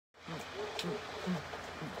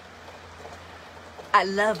I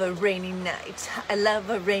love a rainy night. I love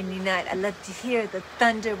a rainy night. I love to hear the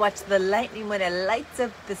thunder, watch the lightning when it lights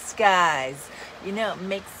up the skies. You know, it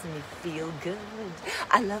makes me feel good.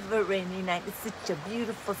 I love a rainy night. It's such a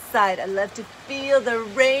beautiful sight. I love to feel the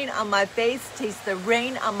rain on my face, taste the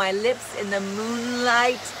rain on my lips in the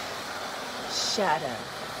moonlight. Shadow.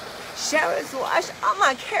 Showers wash all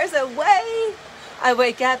my cares away. I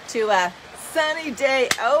wake up to a sunny day.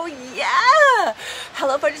 Oh yeah!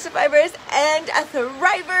 Hello, Party Survivors and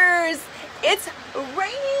Thrivers. It's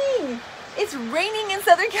raining. It's raining in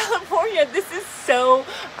Southern California. This is so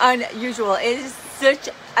unusual. It is such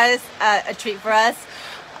a treat for us.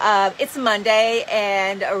 It's Monday,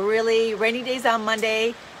 and really rainy days on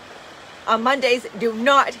Monday. On Mondays, do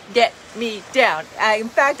not get me down. In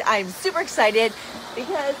fact, I'm super excited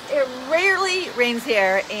because it rarely rains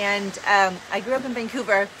here, and I grew up in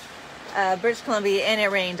Vancouver, British Columbia, and it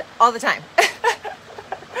rained all the time.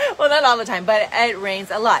 Well, not all the time, but it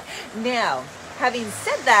rains a lot. Now, having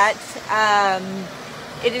said that,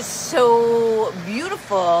 it is so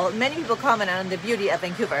beautiful. Many people comment on the beauty of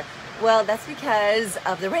Vancouver. Well, that's because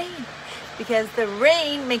of the rain. Because the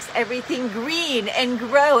rain makes everything green and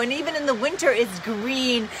grow, and even in the winter it's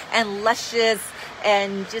green and luscious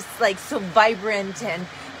and just like so vibrant, and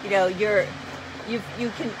you know you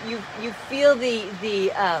feel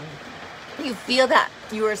you feel that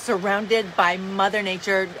you are surrounded by Mother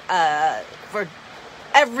Nature for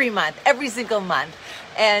every single month.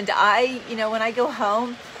 And when I go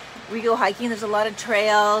home, we go hiking. There's a lot of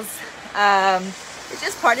trails. It's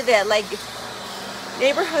just part of it. Like,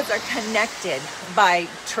 neighborhoods are connected by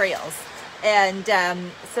trails, and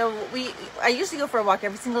so I usually go for a walk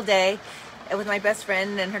every single day with my best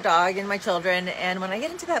friend and her dog and my children. And when I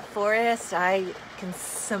get into that forest, I can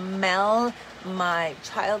smell my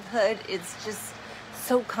childhood. It's just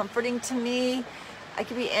so comforting to me. I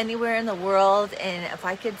could be anywhere in the world, and if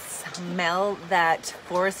I could smell that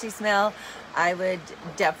foresty smell, I would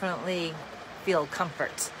definitely feel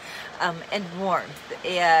comfort and warmth.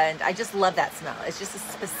 And I just love that smell. It's just a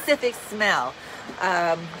specific smell,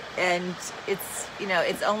 and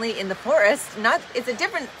it's only in the forest. It's a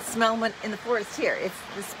different smell when in the forest here. It's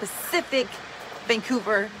the specific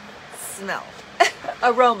Vancouver smell.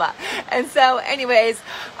 Aroma. And so anyways,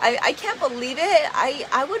 I can't believe it.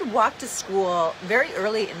 I would walk to school very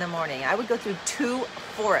early in the morning. I would go through 2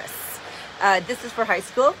 forests. This is for high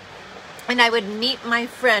school. And I would meet my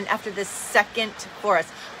friend after the second forest.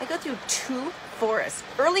 I go through 2 forests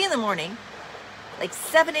early in the morning, like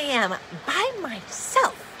 7 a.m. by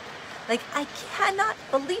myself. Like, I cannot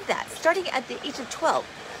believe that. Starting at the age of 12.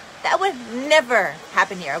 That would never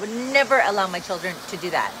happen here. I would never allow my children to do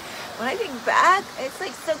that. When I think back, it's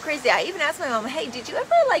like so crazy. I even asked my mom, hey, did you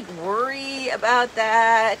ever like worry about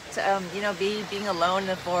that? Being alone in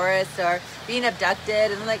the forest or being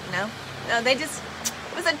abducted? And I'm like, no,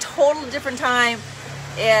 it was a total different time.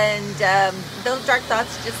 And those dark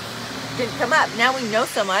thoughts just didn't come up. Now we know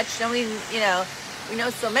so much. Now we know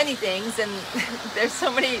so many things, and there's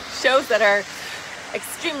so many shows that are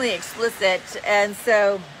extremely explicit. And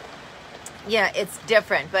so, yeah, it's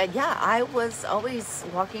different. But yeah, I was always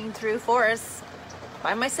walking through forests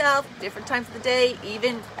by myself, different times of the day,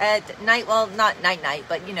 even at night. Well, not night,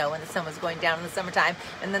 but when the sun was going down in the summertime.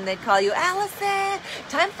 And then they'd call you, Allison,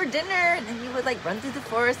 time for dinner. And then you would like run through the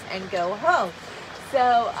forest and go home.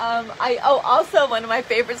 So also one of my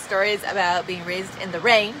favorite stories about being raised in the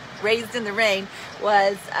rain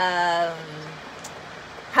was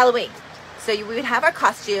Halloween. So we would have our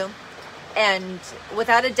costume, and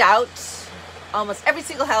without a doubt, almost every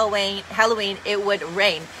single Halloween, it would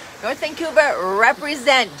rain. North Vancouver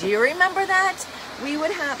represent. Do you remember that? We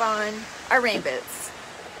would have on our rain boots,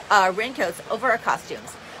 raincoats over our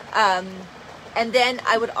costumes. And then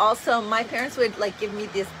my parents would like give me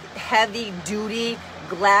this heavy duty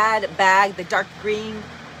Glad bag, the dark green.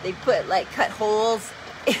 They put like cut holes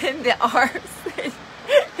in the arms.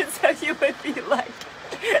 And so you would be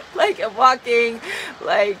like a walking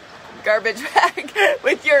like garbage bag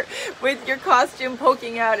with your costume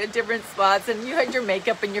poking out at different spots, and you had your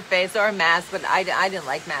makeup in your face or a mask, but I didn't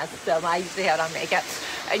like masks, so I usually had on makeup,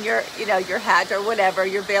 and your hat or whatever,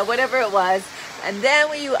 your veil, whatever it was. And then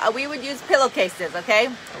we would use pillowcases. Okay,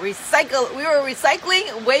 we were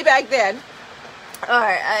recycling way back then,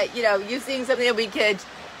 or using something that we could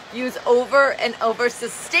use over and over,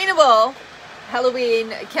 sustainable Halloween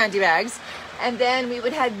candy bags. And then we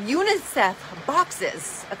would have UNICEF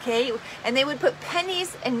boxes, okay? And they would put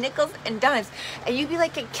pennies and nickels and dimes. And you'd be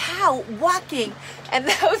like a cow walking. And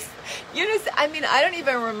those UNICEF, I mean, I don't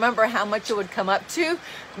even remember how much it would come up to,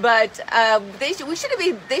 but they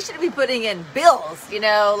should be putting in bills, you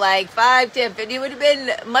know, like 5, 10, 50. It would have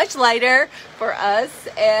been much lighter for us,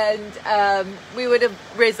 and we would have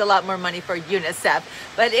raised a lot more money for UNICEF.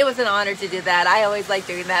 But it was an honor to do that. I always like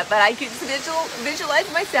doing that, but I could just visualize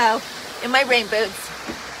myself in my rain boots,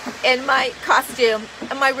 in my costume,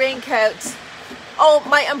 in my raincoat. Oh,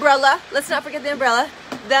 my umbrella. Let's not forget the umbrella.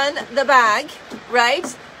 Then the bag, right?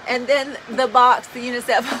 And then the box, the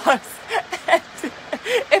UNICEF box.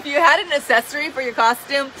 If you had an accessory for your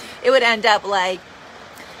costume, it would end up like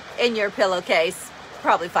in your pillowcase,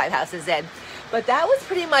 probably 5 houses in. But that was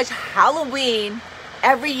pretty much Halloween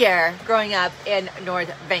every year growing up in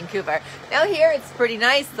North Vancouver. Now here it's pretty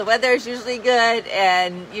nice. The weather is usually good,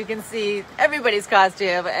 and you can see everybody's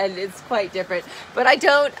costume, and it's quite different. But I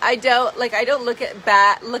don't look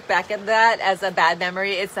back at that as a bad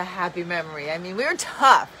memory. It's a happy memory. I mean, we were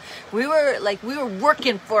tough. We were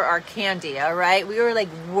working for our candy, all right? We were like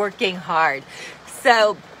working hard.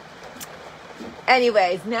 So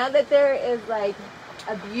anyways, now that there is like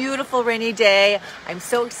a beautiful rainy day, I'm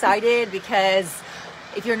so excited because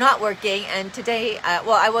if you're not working, and today,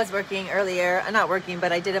 well, I was working earlier, not working,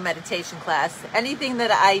 but I did a meditation class. Anything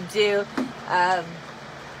that I do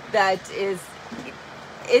that is,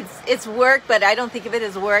 it's work, but I don't think of it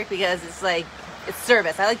as work because it's like, it's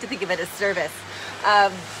service. I like to think of it as service.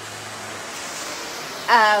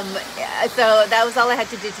 So that was all I had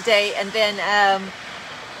to do today. And then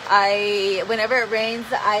whenever it rains,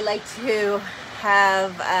 I like to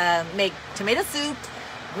have make tomato soup,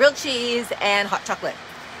 grilled cheese, and hot chocolate.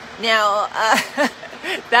 Now,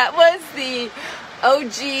 that was the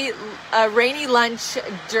OG rainy lunch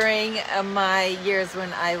during my years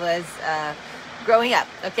when I was growing up,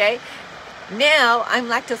 okay? Now, I'm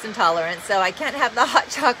lactose intolerant, so I can't have the hot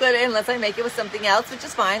chocolate unless I make it with something else, which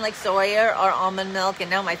is fine, like soy or almond milk, and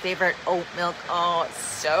now my favorite, oat milk. Oh,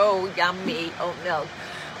 so yummy, oat milk.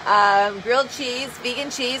 Grilled cheese, vegan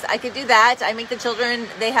cheese, I could do that. I make the children,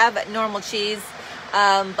 they have normal cheese.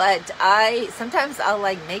 But sometimes I'll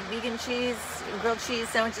like make vegan cheese, grilled cheese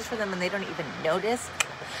sandwiches for them, and they don't even notice.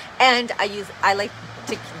 And I like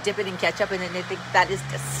to dip it in ketchup, and then they think that is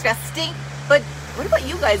disgusting. But what about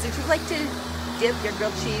you guys? Would you like to dip your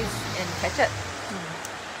grilled cheese in ketchup?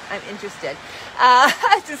 I'm interested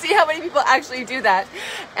to see how many people actually do that.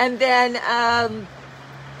 And then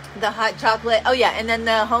the hot chocolate. Oh yeah, and then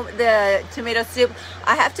the tomato soup.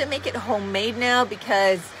 I have to make it homemade now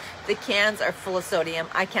because the cans are full of sodium.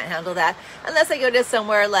 I can't handle that unless I go to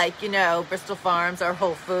somewhere like, you know, Bristol Farms or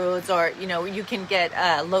Whole Foods, or, you know, you can get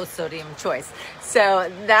a low sodium choice.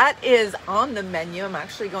 So that is on the menu. I'm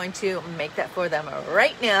actually going to make that for them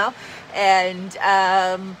right now. And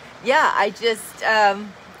yeah, I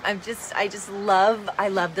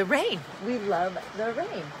love the rain. We love the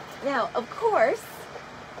rain. Now, of course,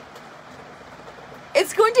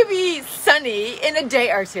 it's going to be sunny in a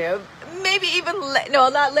day or two. Maybe even, no,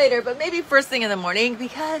 not later, but maybe first thing in the morning,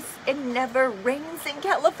 because it never rains in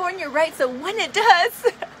California, right? So when it does,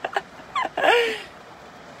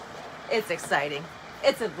 it's exciting.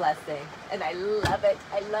 It's a blessing. And I love it.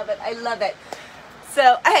 I love it. I love it.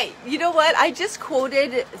 So, hey, you know what? I just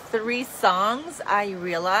quoted 3 songs. I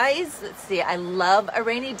realized, let's see, I love A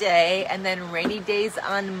Rainy Day, and then Rainy Days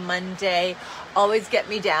on Monday always get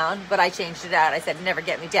me down, but I changed it out. I said, never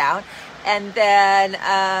get me down. And then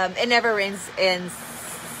it never rains in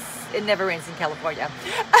California.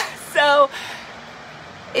 So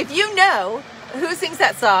if you know who sings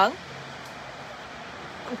that song,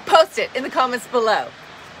 post it in the comments below.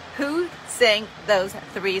 Who sang those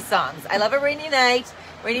 3 songs? I love A Rainy Night,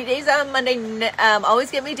 Rainy Days on Monday,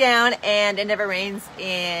 always get me down, and it never rains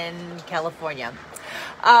in California.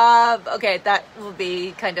 Okay, that will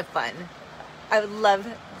be kind of fun. I would love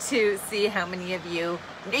to see how many of you,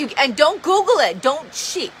 and don't Google it, don't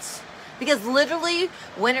cheat, because literally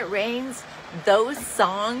when it rains, those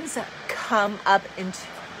songs come up into,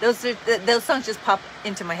 those songs just pop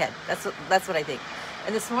into my head. That's what I think.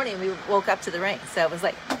 And this morning we woke up to the rain, so it was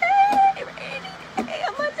like, hey, rainy day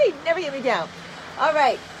on Monday, never get me down. All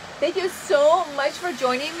right, thank you so much for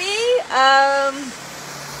joining me.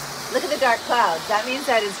 Look at the dark clouds. That means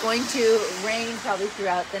that it's going to rain probably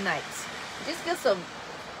throughout the night. It just feels so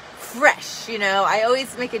fresh, you know. I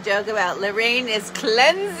always make a joke about the rain is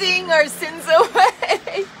cleansing our sins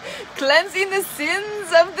away, cleansing the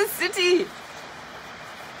sins of the city.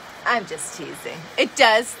 I'm just teasing. It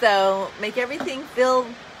does, though, make everything feel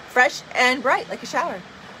fresh and bright, like a shower.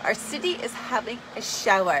 Our city is having a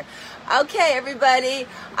shower. Okay, everybody,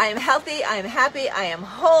 I am healthy, I am happy, I am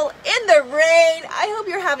whole in the rain. I hope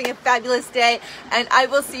you're having a fabulous day, and I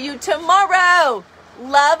will see you tomorrow.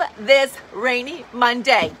 Love this rainy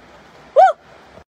Monday.